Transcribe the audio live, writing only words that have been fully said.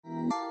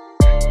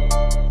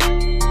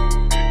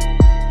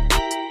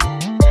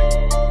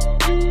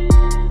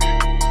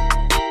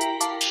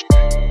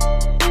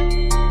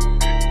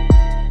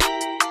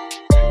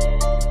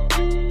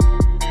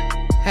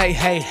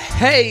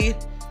Hey,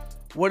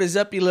 what is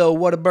up, you little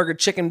Whataburger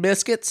chicken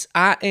biscuits?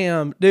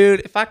 Dude,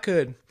 if I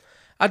could,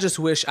 I just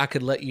wish I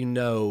could let you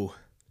know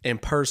in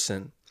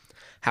person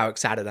how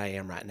excited I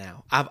am right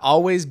now. I've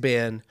always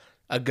been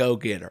a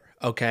go-getter,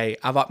 okay?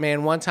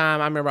 One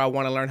time I remember I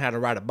wanted to learn how to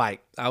ride a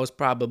bike. I was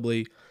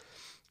probably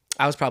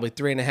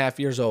 3.5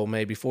 years old,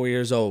 maybe 4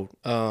 years old.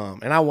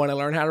 And I wanted to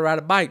learn how to ride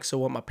a bike. So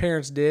what my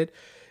parents did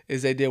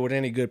is they did what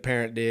any good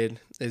parent did,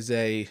 is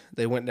they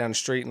went down the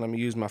street and let me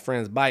use my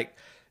friend's bike.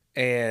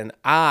 And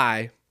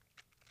I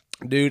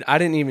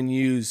didn't even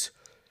use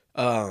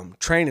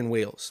training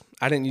wheels.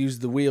 I didn't use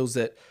the wheels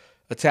that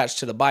attached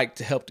to the bike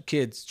to help the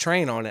kids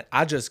train on it.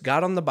 I just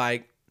got on the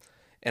bike,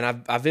 and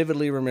I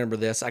vividly remember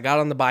this. I got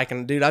on the bike,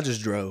 and dude, I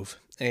just drove.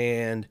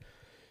 And,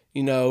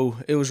 you know,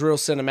 it was real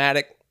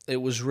cinematic. It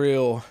was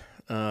real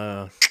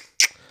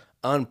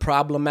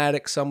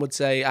unproblematic, some would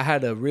say. I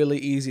had a really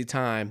easy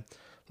time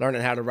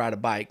learning how to ride a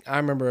bike. I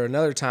remember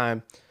another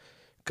time,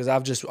 because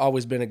I've just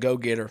always been a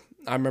go-getter.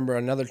 I remember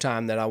another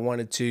time that I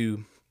wanted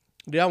to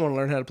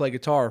learn how to play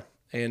guitar.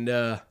 And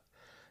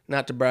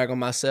not to brag on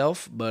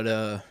myself, but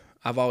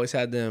I've always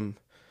had them,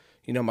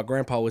 you know, my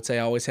grandpa would say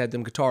I always had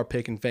them guitar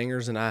picking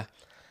fingers. And I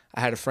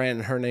had a friend,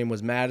 and her name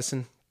was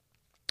Madison.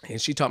 And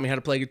she taught me how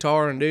to play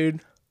guitar. And, dude,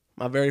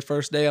 my very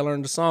first day I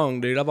learned a song,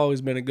 dude. I've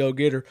always been a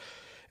go-getter.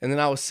 And then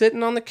I was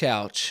sitting on the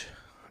couch,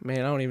 man,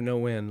 I don't even know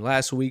when,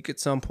 last week at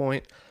some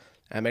point,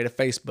 I made a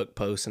Facebook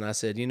post, and I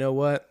said, you know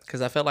what,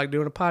 because I felt like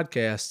doing a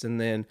podcast. And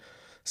then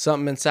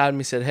something inside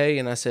me said, hey,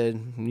 and I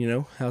said, you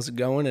know, how's it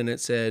going? And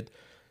it said,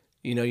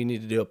 you know, you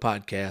need to do a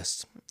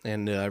podcast.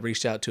 And I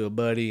reached out to a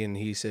buddy, and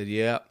he said,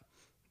 yeah,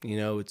 you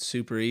know, it's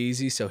super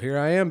easy. So here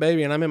I am,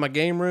 baby, and I'm in my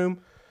game room.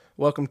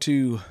 Welcome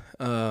to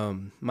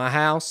my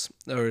house,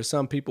 or as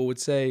some people would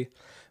say,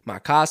 my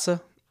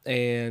casa.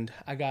 And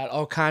I got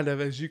all kind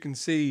of, as you can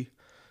see,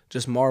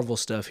 just Marvel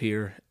stuff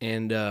here.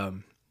 And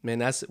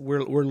man,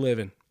 we're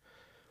living.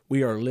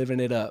 We are living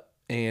it up.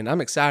 And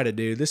I'm excited,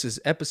 dude. This is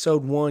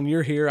episode 1.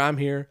 You're here, I'm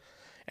here.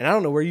 And I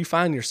don't know where you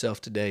find yourself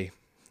today.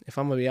 If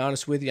I'm going to be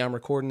honest with you, I'm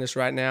recording this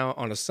right now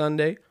on a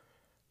Sunday.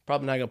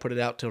 Probably not going to put it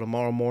out till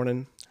tomorrow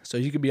morning. So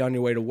you could be on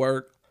your way to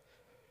work.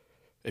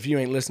 If you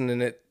ain't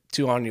listening it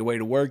to on your way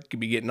to work, you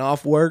could be getting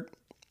off work.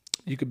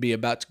 You could be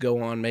about to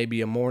go on maybe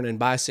a morning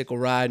bicycle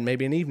ride,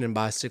 maybe an evening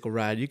bicycle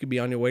ride. You could be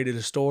on your way to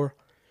the store.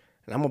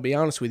 And I'm going to be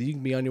honest with you, you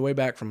can be on your way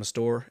back from a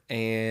store.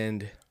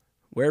 And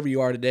wherever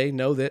you are today,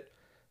 know that,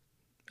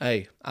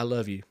 hey, I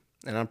love you,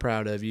 and I'm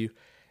proud of you.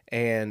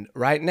 And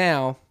right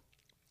now,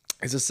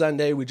 it's a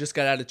Sunday. We just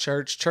got out of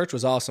church. Church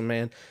was awesome,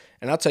 man.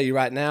 And I'll tell you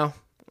right now,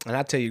 and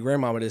I'll tell you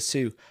grandmama this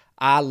too,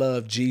 I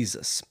love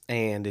Jesus.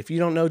 And if you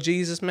don't know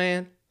Jesus,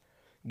 man,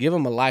 give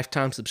him a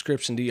lifetime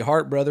subscription to your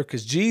heart, brother,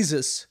 because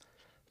Jesus,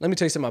 let me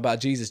tell you something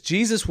about Jesus.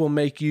 Jesus will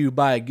make you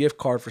buy a gift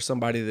card for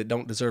somebody that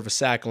don't deserve a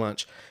sack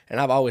lunch. And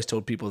I've always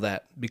told people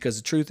that, because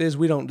the truth is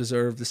we don't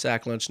deserve the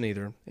sack lunch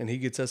neither. And he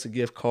gets us a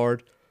gift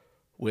card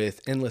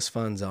with endless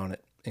funds on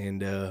it.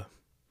 And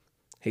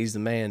he's the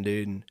man,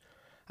 dude. And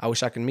I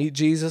wish I could meet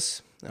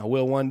Jesus. I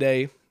will one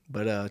day.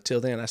 But till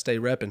then, I stay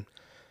repping.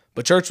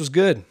 But church was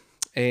good.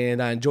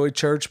 And I enjoyed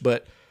church.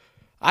 But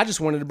I just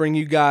wanted to bring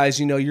you guys,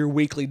 you know, your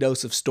weekly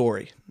dose of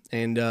story.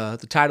 And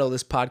the title of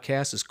this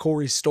podcast is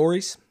Corey's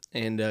Stories.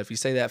 And if you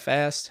say that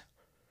fast,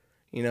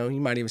 you know, you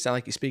might even sound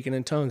like you're speaking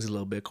in tongues a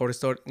little bit. Corey's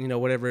story, you know,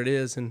 whatever it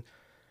is. And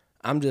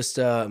I'm just,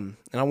 and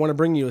I want to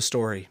bring you a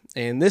story.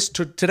 And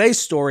today's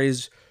story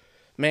is,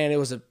 man, it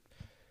was a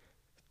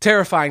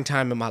terrifying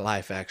time in my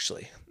life,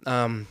 actually.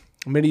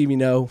 Many of you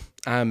know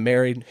I'm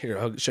married. Here,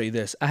 I'll show you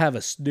this. I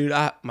have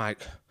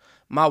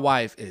my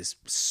wife is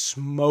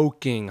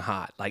smoking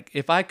hot. Like,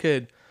 if I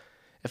could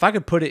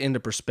put it into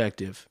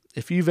perspective,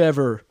 if you've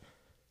ever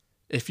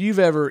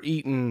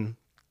eaten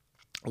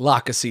La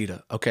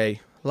Casita,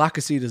 okay? La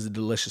Casita is a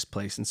delicious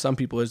place, and some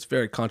people, it's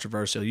very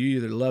controversial. You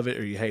either love it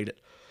or you hate it.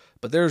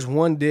 But there's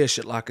one dish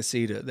at La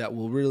Casita that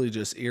will really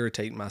just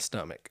irritate my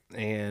stomach.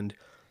 And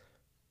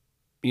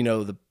you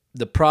know,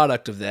 the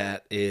product of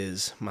that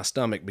is my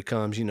stomach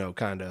becomes, you know,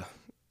 kind of,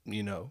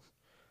 you know,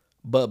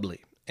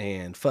 bubbly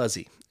and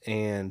fuzzy.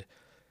 And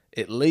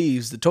it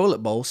leaves the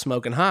toilet bowl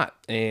smoking hot.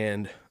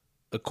 And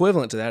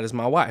equivalent to that is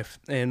my wife.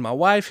 And my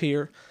wife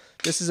here,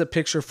 this is a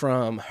picture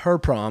from her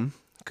prom,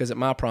 because at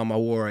my prom I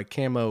wore a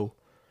camo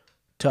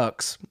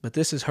tux. But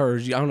this is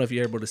hers. I don't know if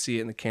you're able to see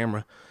it in the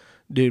camera.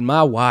 Dude,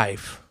 my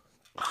wife,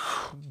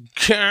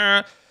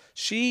 I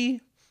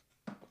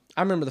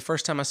remember the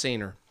first time I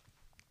seen her.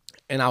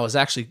 And I was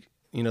actually,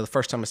 you know, the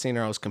first time I seen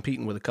her, I was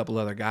competing with a couple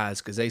other guys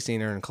because they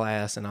seen her in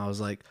class. And I was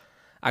like,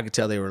 I could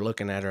tell they were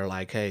looking at her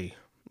like, hey,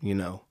 you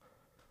know,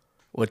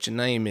 what your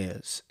name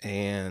is.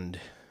 And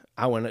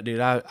I went,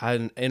 dude,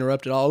 I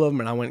interrupted all of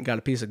them, and I went and got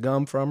a piece of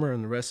gum from her,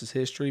 and the rest is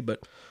history.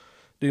 But,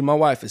 dude, my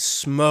wife is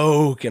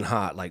smoking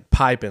hot, like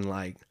piping,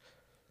 like,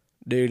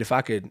 dude, if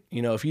I could,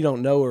 you know, if you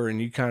don't know her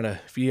and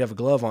if you have a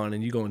glove on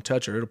and you go and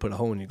touch her, it'll put a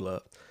hole in your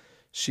glove.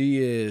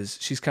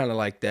 She's kind of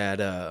like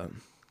that,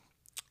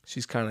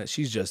 she's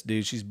just,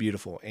 dude, she's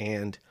beautiful.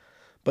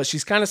 But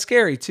she's kind of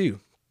scary too.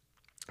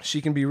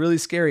 She can be really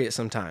scary at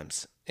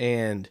sometimes.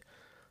 And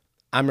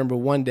I remember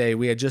one day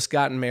we had just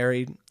gotten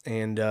married,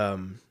 and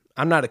I'm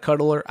not a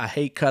cuddler. I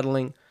hate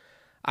cuddling.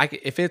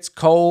 If it's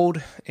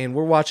cold and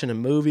we're watching a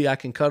movie, I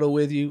can cuddle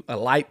with you, a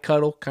light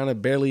cuddle, kind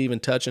of barely even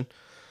touching.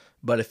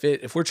 But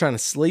if we're trying to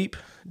sleep,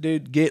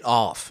 dude, get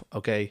off.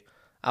 Okay,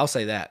 I'll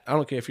say that. I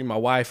don't care if you're my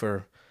wife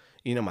or,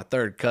 my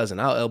third cousin.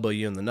 I'll elbow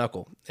you in the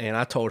knuckle. And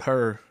I told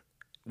her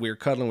we were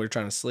cuddling, we were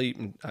trying to sleep,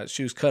 and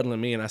she was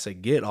cuddling me, and I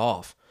said, get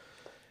off.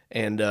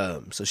 And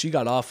so she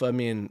got off of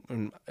me,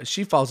 and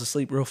she falls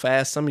asleep real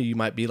fast. Some of you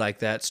might be like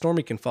that.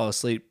 Stormy can fall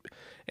asleep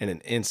in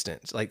an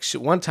instant. Like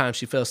one time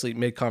she fell asleep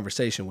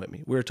mid-conversation with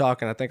me. We were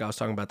talking, I think I was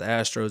talking about the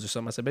Astros or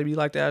something. I said, baby, you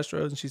like the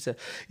Astros? And she said,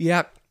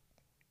 yeah.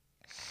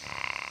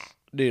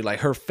 Dude, like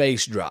her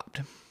face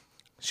dropped.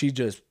 She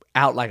just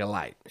out like a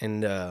light.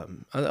 And,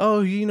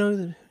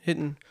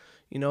 hitting,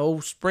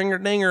 Springer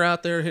Dinger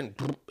out there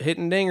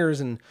hitting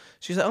dingers. And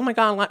she said, oh my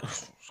God.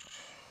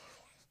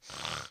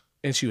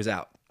 And she was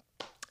out.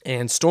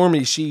 And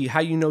Stormy, how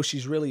you know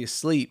she's really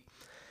asleep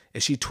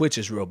is she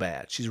twitches real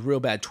bad. She's a real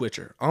bad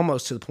twitcher,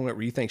 almost to the point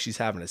where you think she's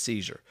having a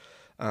seizure.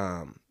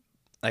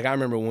 Like I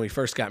remember when we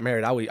first got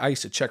married, I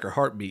used to check her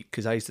heartbeat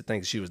because I used to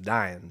think she was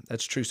dying.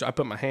 That's true. So I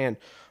put my hand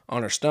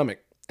on her stomach,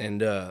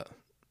 and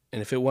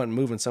if it wasn't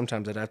moving,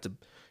 sometimes I'd have to,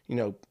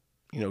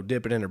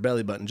 dip it in her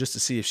belly button just to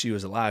see if she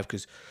was alive,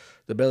 because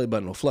the belly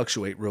button will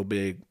fluctuate real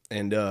big.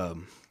 And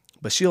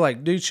but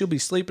she'll be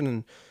sleeping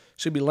and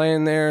she'll be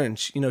laying there, and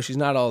she's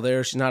not all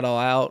there, she's not all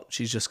out.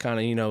 She's just kind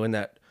of in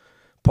that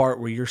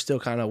part where you're still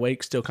kind of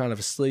awake, still kind of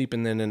asleep,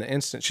 and then in an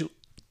instant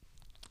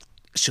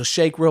she'll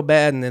shake real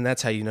bad, and then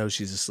that's how you know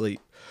she's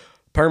asleep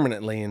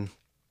permanently. And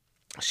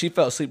she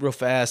fell asleep real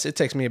fast. It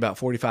takes me about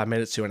 45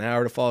 minutes to an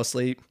hour to fall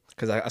asleep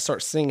because I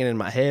start singing in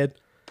my head,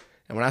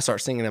 and when I start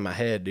singing in my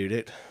head,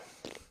 dude,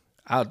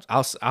 I'll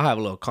have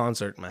a little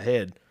concert in my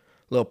head,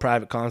 a little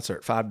private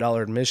concert,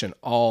 $5 admission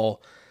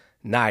all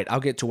night. I'll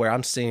get to where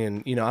I'm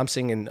singing,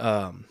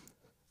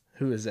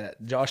 who is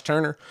that? Josh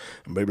Turner,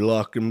 Baby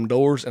Lock Them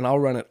Doors, and I'll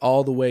run it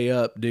all the way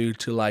up, dude,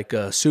 to like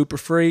a Super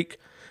Freak,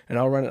 and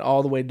I'll run it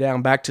all the way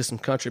down back to some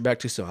country, back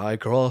to some I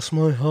Cross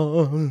My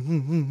Heart,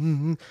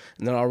 and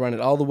then I'll run it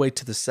all the way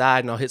to the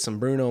side, and I'll hit some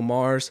Bruno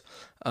Mars,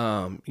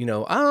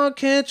 I'll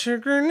catch a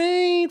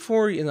grenade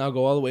for you, and I'll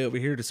go all the way over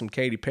here to some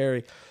Katy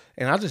Perry,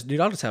 and I'll just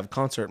have a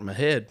concert in my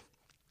head.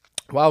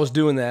 While I was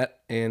doing that,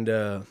 and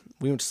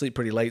we went to sleep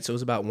pretty late, so it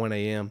was about 1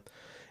 a.m.,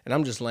 and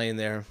I'm just laying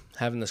there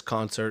having this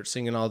concert,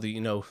 singing all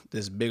the,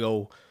 this big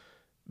old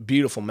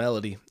beautiful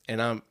melody,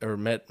 and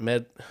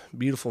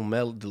beautiful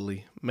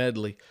medley,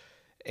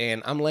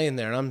 and I'm laying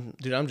there, and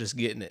I'm just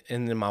getting it.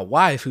 And then my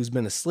wife, who's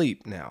been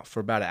asleep now for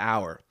about an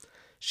hour,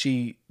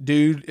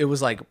 it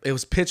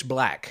was pitch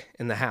black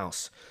in the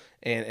house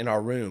and in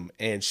our room,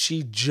 and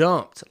she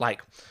jumped.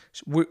 Like,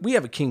 we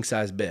have a king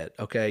size bed,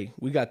 okay?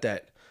 We got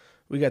that,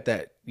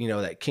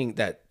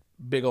 that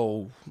big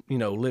old,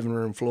 living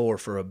room floor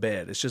for a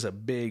bed. It's just a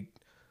big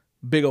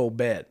old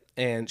bed.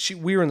 And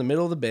we were in the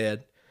middle of the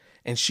bed,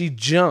 and she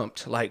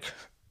jumped like,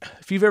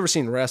 if you've ever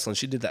seen wrestling,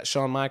 she did that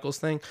Shawn Michaels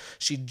thing.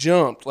 She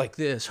jumped like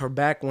this. Her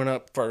back went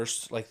up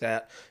first like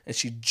that, and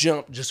she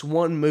jumped just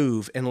one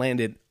move and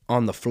landed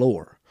on the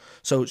floor.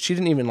 So she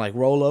didn't even like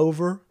roll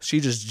over. She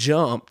just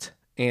jumped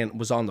and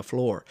was on the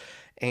floor.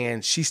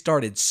 And she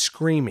started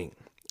screaming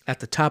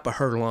at the top of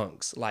her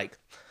lungs, like,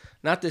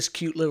 not this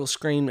cute little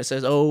scream that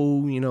says,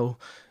 oh,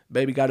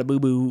 baby got a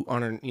boo-boo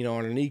on her,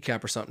 on her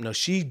kneecap or something. No,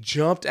 she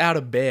jumped out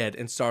of bed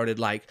and started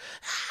like,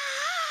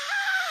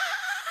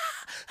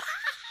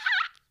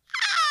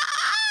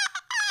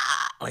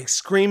 like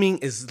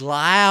screaming as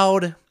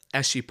loud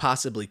as she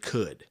possibly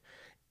could.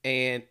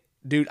 And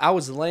dude, I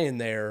was laying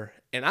there,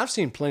 and I've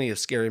seen plenty of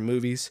scary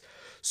movies,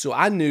 so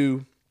I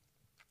knew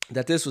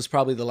that this was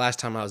probably the last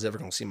time I was ever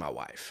going to see my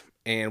wife.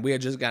 And we had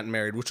just gotten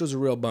married, which was a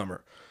real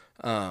bummer.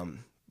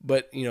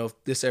 But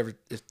if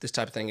this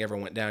type of thing ever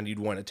went down, you'd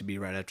want it to be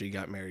right after you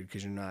got married,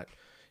 because you're not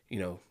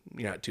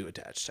too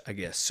attached, I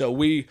guess.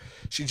 So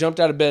she jumped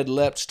out of bed,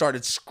 leapt,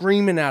 started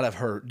screaming out of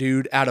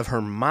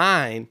her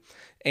mind,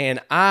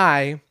 and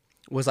I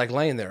was like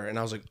laying there, and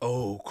I was like,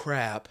 oh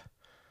crap,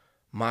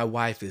 my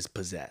wife is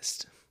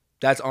possessed.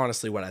 That's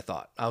honestly what I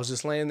thought. I was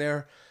just laying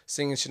there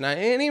singing Shania,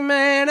 any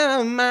man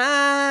of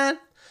mine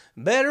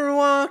better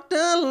walk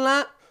the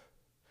line.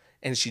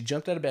 And she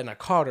jumped out of bed, and I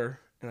caught her,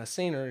 and I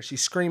seen her, and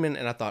she's screaming,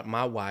 and I thought,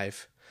 my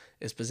wife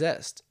is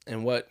possessed.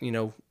 And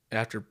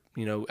after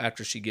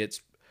she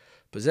gets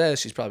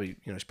possessed, she's probably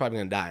going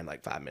to die in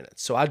like 5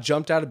 minutes. So I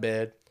jumped out of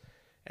bed,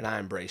 and I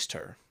embraced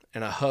her,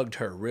 and I hugged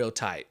her real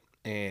tight.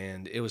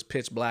 And it was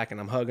pitch black, and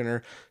I'm hugging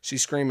her.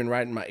 She's screaming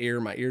right in my ear.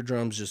 My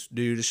eardrums it's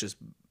just,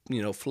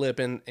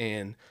 flipping.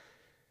 And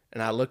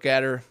I look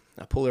at her,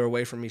 I pull her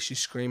away from me. She's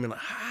screaming like,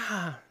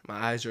 ah. My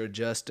eyes are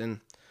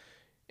adjusting.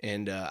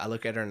 And I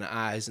look at her in the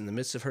eyes in the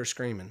midst of her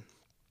screaming.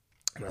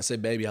 And I say,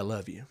 baby, I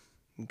love you.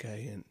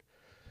 Okay. And,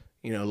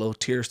 a little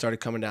tear started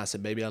coming down. I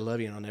said, baby, I love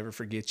you, and I'll never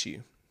forget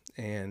you.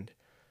 And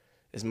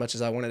as much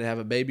as I wanted to have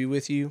a baby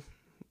with you,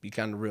 you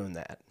kind of ruined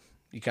that.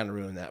 You kind of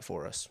ruined that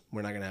for us.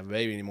 We're not going to have a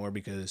baby anymore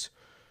because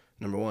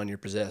number one, you're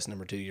possessed.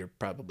 Number two, you're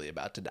probably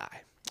about to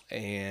die.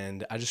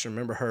 And I just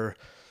remember her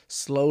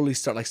slowly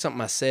start, like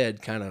something I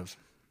said kind of,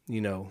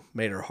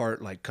 made her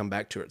heart like come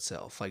back to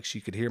itself. Like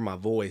she could hear my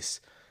voice,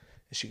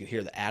 and she could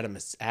hear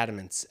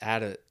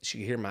she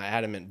could hear my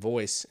adamant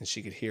voice, and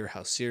she could hear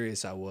how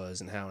serious I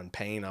was and how in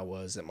pain I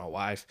was that my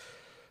wife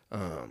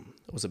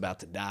was about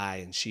to die.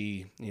 And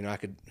she,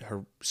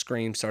 her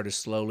scream started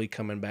slowly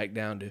coming back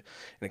down to, and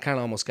it kind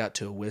of almost got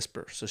to a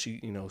whisper. So she,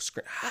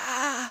 screamed,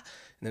 ah,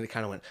 and then it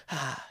kind of went,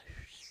 ah,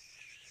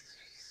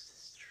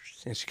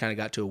 and she kind of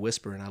got to a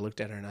whisper. And I looked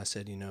at her and I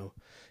said,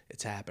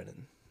 it's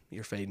happening.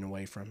 You're fading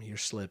away from me. You're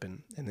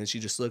slipping. And then she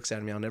just looks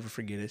at me. I'll never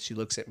forget it. She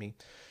looks at me.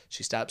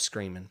 She stops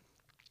screaming.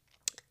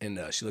 And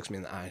she looks me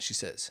in the eye and she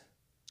says,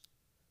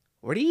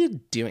 "What are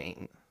you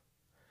doing?"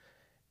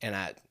 And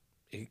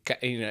it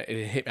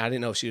hit me. I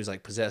didn't know if she was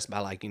like possessed by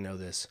like,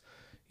 this,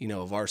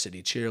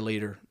 varsity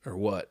cheerleader or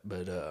what.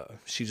 But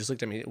she just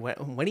looked at me. What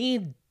are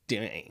you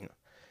doing?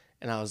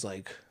 And I was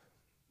like,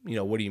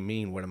 what do you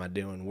mean? What am I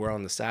doing? We're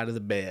on the side of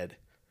the bed.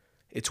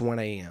 It's 1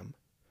 a.m.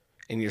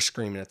 and you're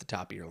screaming at the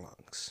top of your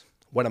lungs.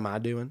 What am I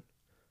doing?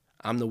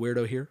 I'm the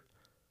weirdo here.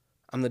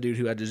 I'm the dude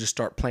who had to just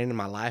start planning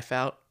my life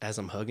out as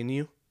I'm hugging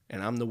you.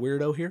 And I'm the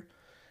weirdo here.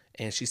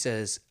 And she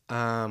says,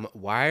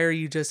 why are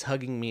you just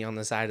hugging me on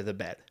the side of the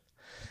bed?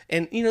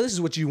 And, this is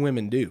what you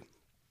women do.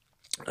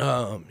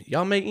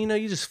 Y'all make,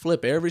 you just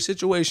flip every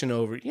situation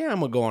over. Yeah, I'm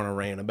going to go on a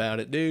rant about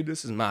it, dude.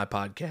 This is my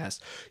podcast.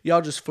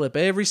 Y'all just flip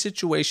every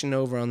situation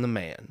over on the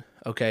man,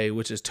 okay?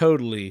 Which is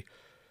totally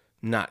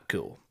not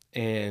cool.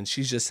 And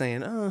she's just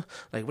saying,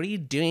 like, what are you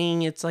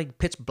doing? It's like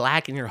pitch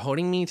black and you're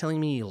holding me, telling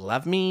me you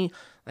love me.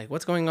 Like,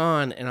 what's going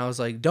on? And I was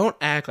like, don't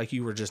act like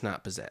you were just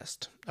not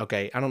possessed.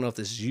 Okay. I don't know if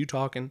this is you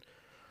talking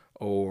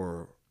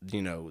or,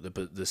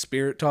 the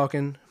spirit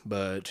talking,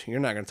 but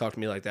you're not going to talk to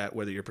me like that,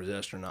 whether you're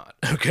possessed or not.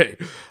 Okay.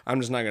 I'm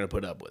just not going to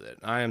put up with it.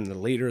 I am the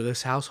leader of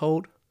this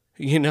household.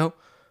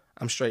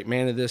 I'm straight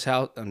man of this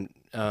house. And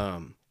I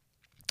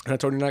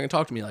told her you're not going to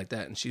talk to me like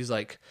that. And she's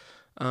like,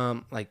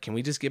 can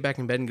we just get back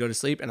in bed and go to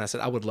sleep? And I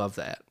said, I would love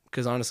that.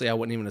 Because honestly, I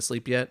wasn't even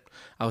asleep yet.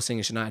 I was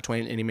singing Shania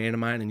Twain, Any Man of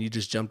Mine, and you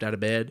just jumped out of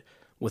bed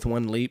with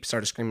one leap,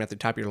 started screaming at the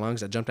top of your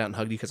lungs. I jumped out and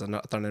hugged you because I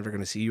thought I was never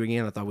going to see you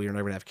again. I thought we were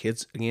never going to have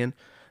kids again.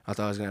 I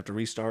thought I was going to have to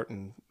restart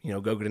and,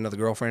 go get another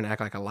girlfriend,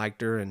 act like I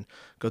liked her, and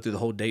go through the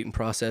whole dating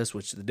process,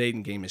 which the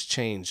dating game has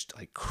changed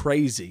like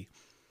crazy.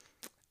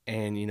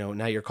 And,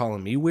 now you're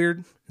calling me weird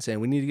and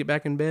saying we need to get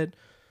back in bed.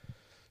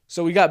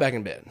 So we got back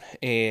in bed,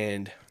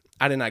 and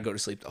I did not go to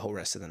sleep the whole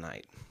rest of the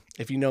night.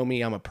 If you know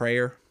me, I'm a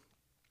prayer.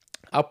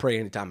 I'll pray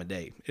any time of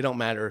day. It don't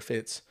matter if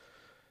it's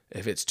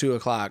 2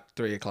 o'clock,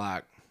 3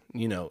 o'clock,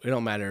 it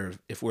don't matter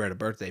if we're at a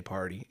birthday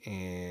party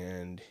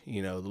and,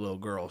 the little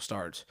girl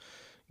starts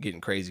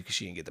getting crazy because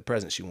she didn't get the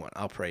present she wanted.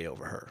 I'll pray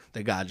over her.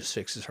 That God just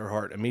fixes her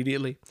heart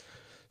immediately.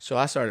 So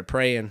I started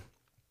praying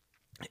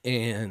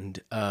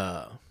and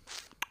I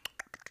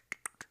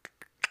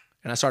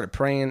started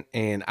praying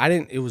and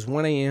it was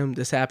 1 a.m.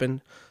 This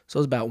happened. So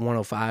it was about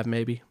 1:05,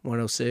 maybe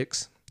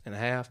 1:06 and a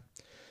half.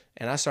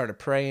 And I started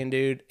praying,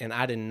 dude, and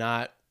I did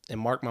not, and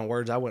mark my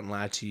words, I wouldn't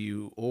lie to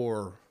you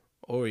or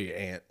your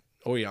aunt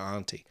or your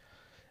auntie.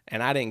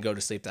 And I didn't go to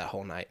sleep that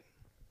whole night.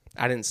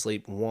 I didn't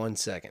sleep 1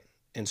 second.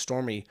 And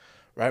Stormy,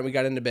 right when we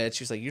got into bed,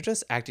 she was like, you're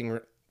just acting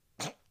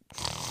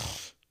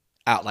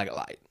out like a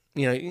light.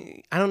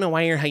 I don't know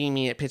why you're hugging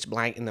me at pitch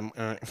black in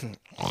the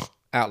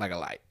out like a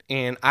light.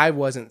 And I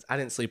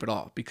didn't sleep at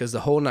all because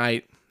the whole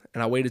night,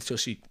 and I waited till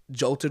she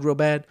jolted real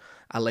bad.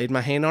 I laid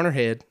my hand on her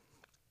head.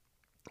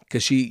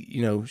 Because she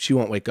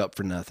won't wake up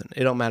for nothing.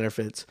 It don't matter if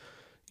it's,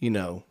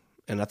 and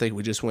I think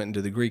we just went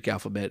into the Greek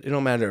alphabet. It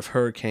don't matter if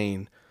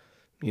Hurricane,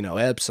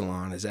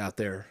 Epsilon is out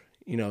there.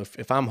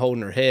 If I'm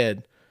holding her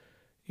head,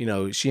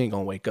 she ain't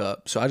going to wake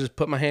up. So I just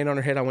put my hand on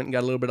her head. I went and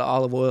got a little bit of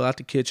olive oil out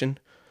the kitchen,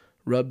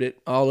 rubbed it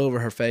all over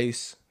her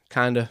face,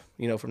 kind of,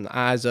 from the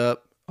eyes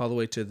up all the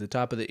way to the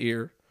top of the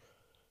ear,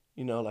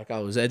 like I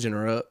was edging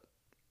her up.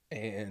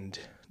 And,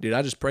 dude,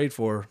 I just prayed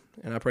for her,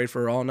 and I prayed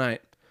for her all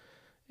night.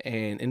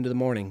 And into the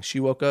morning, she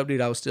woke up, dude.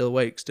 I was still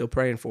awake, still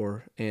praying for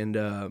her, and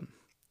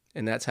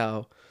that's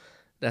how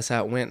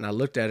it went. And I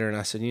looked at her and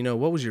I said,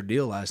 what was your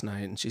deal last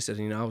night? And she said,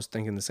 I was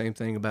thinking the same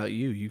thing about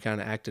you. You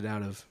kind of acted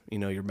out of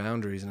your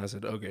boundaries. And I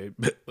said, okay,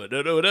 but I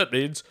don't know what that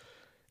means.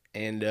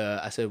 And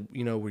I said,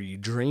 were you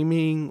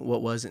dreaming?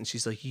 What was it? And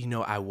she's like,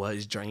 I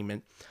was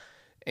dreaming.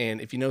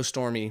 And if you know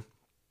Stormy,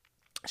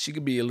 she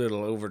could be a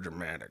little over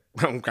dramatic.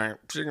 Okay,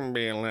 she can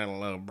be a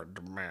little over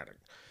dramatic.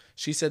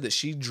 She said that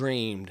she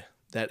dreamed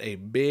that a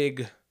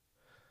big,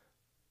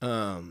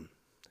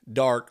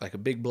 dark, like a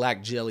big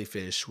black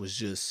jellyfish was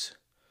just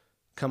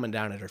coming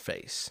down at her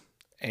face.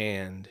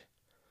 And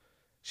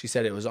she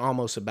said it was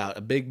almost about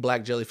a big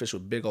black jellyfish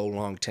with big old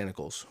long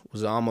tentacles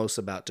was almost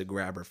about to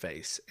grab her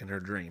face in her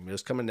dream. It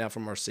was coming down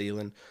from our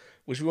ceiling,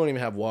 which we won't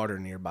even have water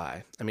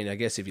nearby. I mean, I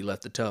guess if you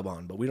left the tub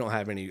on, but we don't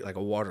have any, like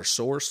a water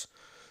source.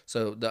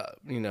 So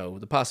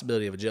the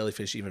possibility of a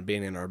jellyfish even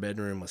being in our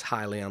bedroom was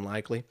highly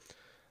unlikely.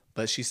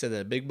 But she said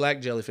that a big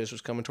black jellyfish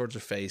was coming towards her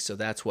face, so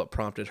that's what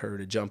prompted her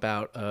to jump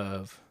out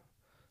of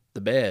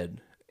the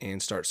bed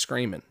and start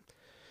screaming.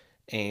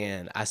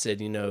 And I said,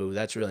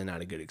 that's really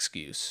not a good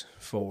excuse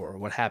for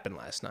what happened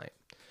last night.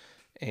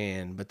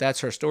 But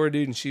that's her story,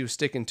 dude, and she was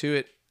sticking to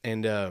it.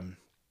 And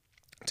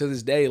to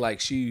this day, like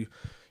she,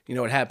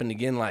 it happened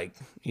again, like,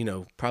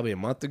 probably a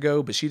month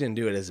ago, but she didn't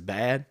do it as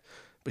bad.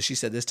 But she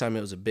said this time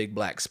it was a big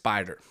black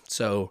spider.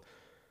 So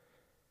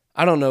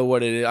I don't know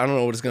what it is. I don't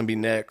know what it's going to be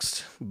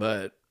next,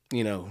 but,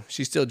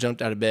 she still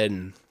jumped out of bed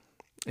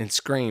and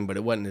screamed, but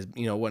it wasn't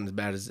as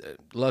bad as,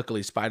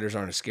 luckily spiders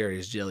aren't as scary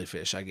as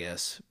jellyfish, I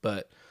guess.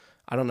 But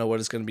I don't know what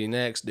it's going to be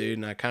next, dude.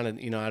 And I kind of,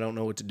 I don't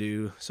know what to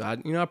do. So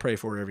I pray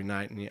for her every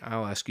night, and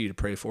I'll ask you to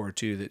pray for her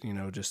too,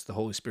 that, just the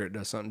Holy Spirit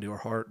does something to her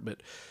heart.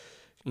 But,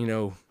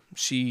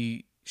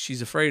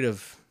 she's afraid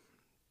of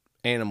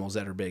animals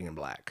that are big and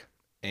black.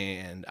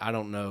 And I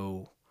don't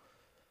know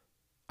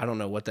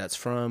what that's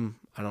from.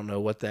 I don't know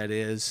what that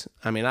is.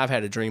 I mean, I've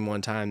had a dream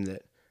one time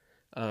that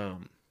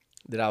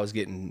I was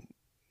getting,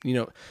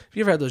 have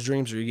you ever had those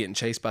dreams where you're getting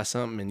chased by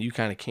something and you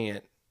kind of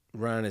can't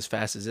run as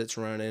fast as it's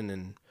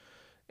running,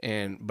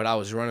 but I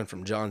was running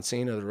from John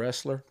Cena, the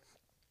wrestler,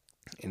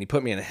 and he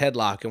put me in a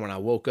headlock, and when I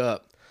woke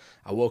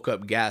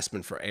up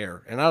gasping for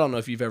air. And I don't know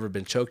if you've ever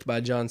been choked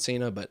by John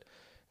Cena, but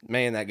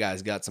man, that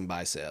guy's got some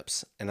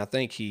biceps. And I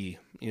think he,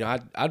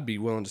 I'd be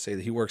willing to say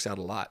that he works out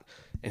a lot.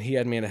 And he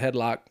had me in a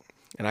headlock,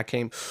 and I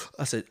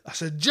said,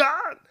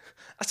 John,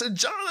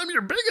 I'm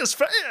your biggest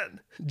fan.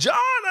 John,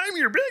 I'm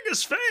your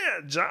biggest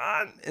fan,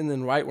 John. And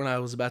then right when I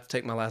was about to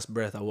take my last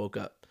breath, I woke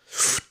up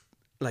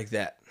like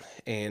that.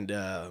 And,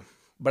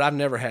 but I've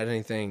never had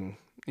anything,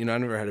 I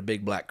never had a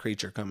big black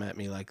creature come at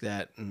me like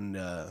that and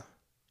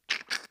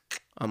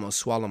almost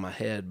swallow my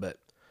head. But,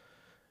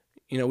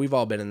 we've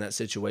all been in that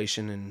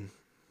situation, and,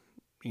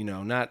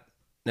 not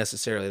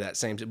necessarily that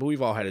same, but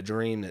we've all had a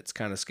dream that's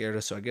kind of scared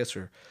us. So I guess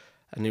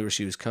I knew where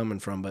she was coming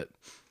from. But,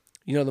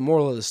 the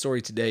moral of the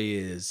story today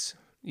is,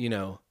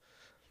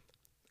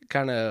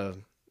 kind of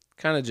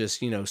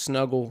just,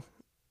 snuggle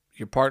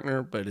your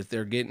partner. But if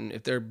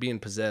they're being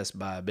possessed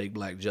by a big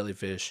black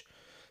jellyfish,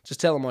 just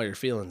tell them all your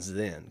feelings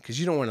then, because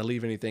you don't want to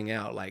leave anything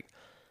out. Like,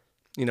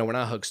 when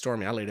I hugged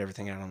Stormy, I laid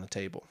everything out on the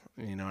table,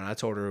 and I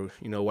told her,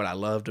 what I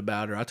loved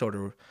about her. I told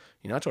her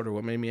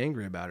what made me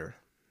angry about her,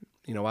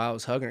 while I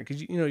was hugging her,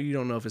 because, you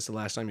don't know if it's the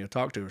last time you'll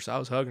talk to her. So I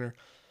was hugging her,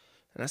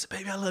 and I said,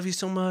 baby, I love you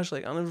so much.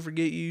 Like, I'll never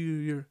forget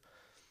you.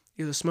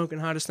 You're the smoking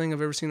hottest thing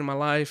I've ever seen in my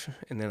life.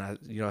 And then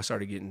I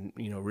started getting,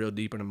 real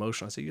deep and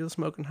emotional. I said, you're the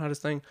smoking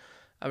hottest thing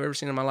I've ever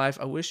seen in my life.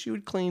 I wish you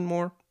would clean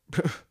more.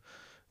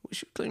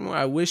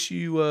 I wish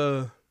you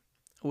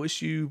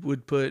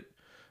would put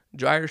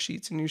dryer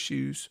sheets in your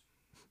shoes,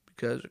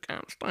 because it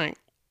kind of stink.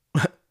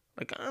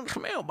 They kind of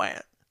smell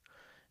bad.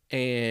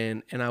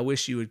 And I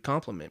wish you would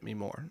compliment me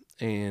more.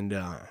 And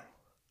I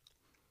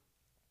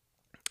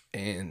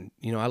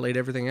laid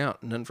everything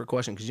out, nothing for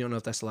question, because you don't know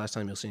if that's the last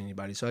time you'll see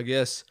anybody. So I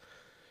guess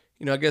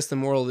the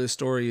moral of this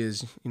story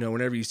is,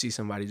 whenever you see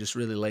somebody, just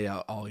really lay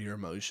out all your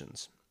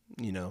emotions.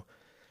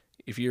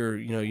 If you're,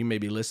 you may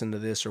be listening to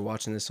this or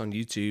watching this on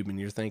YouTube and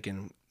you're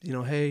thinking,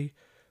 hey,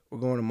 we're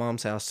going to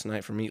Mom's house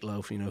tonight for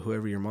meatloaf,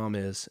 whoever your mom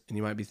is. And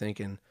you might be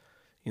thinking,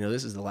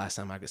 this is the last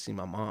time I could see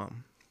my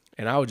mom.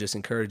 And I would just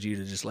encourage you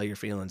to just lay your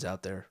feelings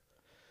out there.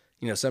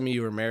 Some of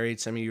you are married,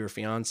 some of you are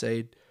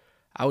fiancéed.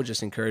 I would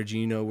just encourage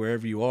you,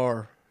 wherever you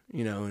are,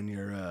 in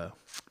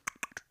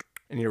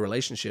your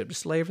relationship,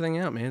 just lay everything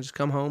out, man. Just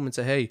come home and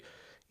say, hey,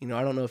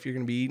 I don't know if you're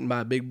going to be eaten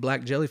by a big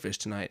black jellyfish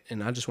tonight,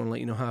 and I just want to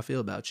let you know how I feel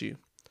about you,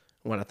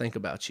 what I think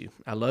about you.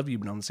 I love you,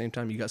 but on the same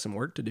time, you got some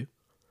work to do.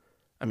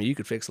 I mean, you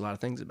could fix a lot of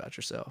things about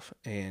yourself,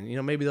 and,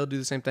 maybe they'll do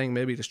the same thing,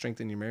 maybe to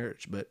strengthen your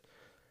marriage. But,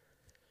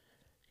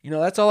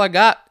 that's all I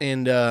got.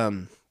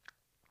 And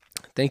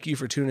thank you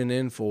for tuning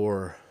in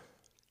for,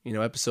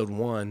 episode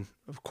 1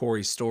 of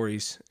Corey's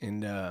Stories.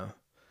 And, I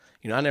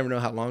never know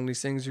how long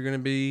these things are going to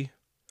be.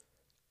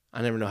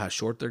 I never know how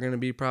short they're going to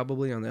be,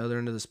 probably, on the other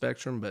end of the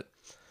spectrum. But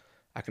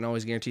I can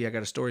always guarantee I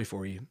got a story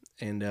for you.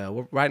 And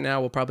right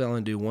now, we'll probably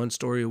only do 1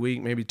 story a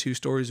week, maybe 2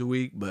 stories a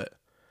week. But,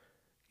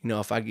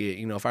 if I get,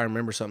 if I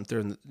remember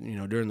something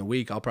during the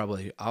week,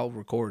 I'll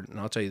record and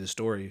I'll tell you the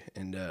story.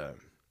 And,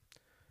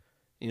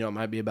 it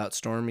might be about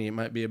Stormy. It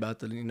might be about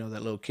that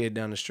little kid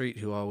down the street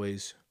who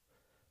always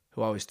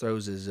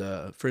throws his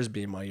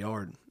Frisbee in my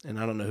yard. And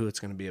I don't know who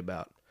it's going to be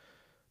about.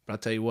 But I'll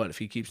tell you what, if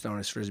he keeps throwing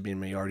his Frisbee in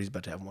my yard, he's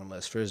about to have one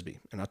less Frisbee.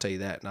 And I'll tell you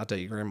that. And I'll tell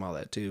your grandma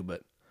that too.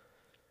 But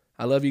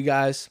I love you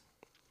guys.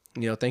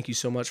 Thank you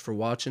so much for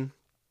watching.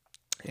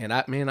 And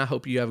I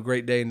hope you have a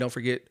great day. And don't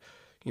forget,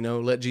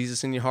 let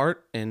Jesus in your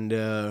heart. And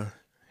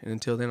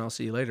until then, I'll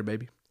see you later,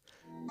 baby.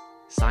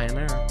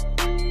 Sayonara.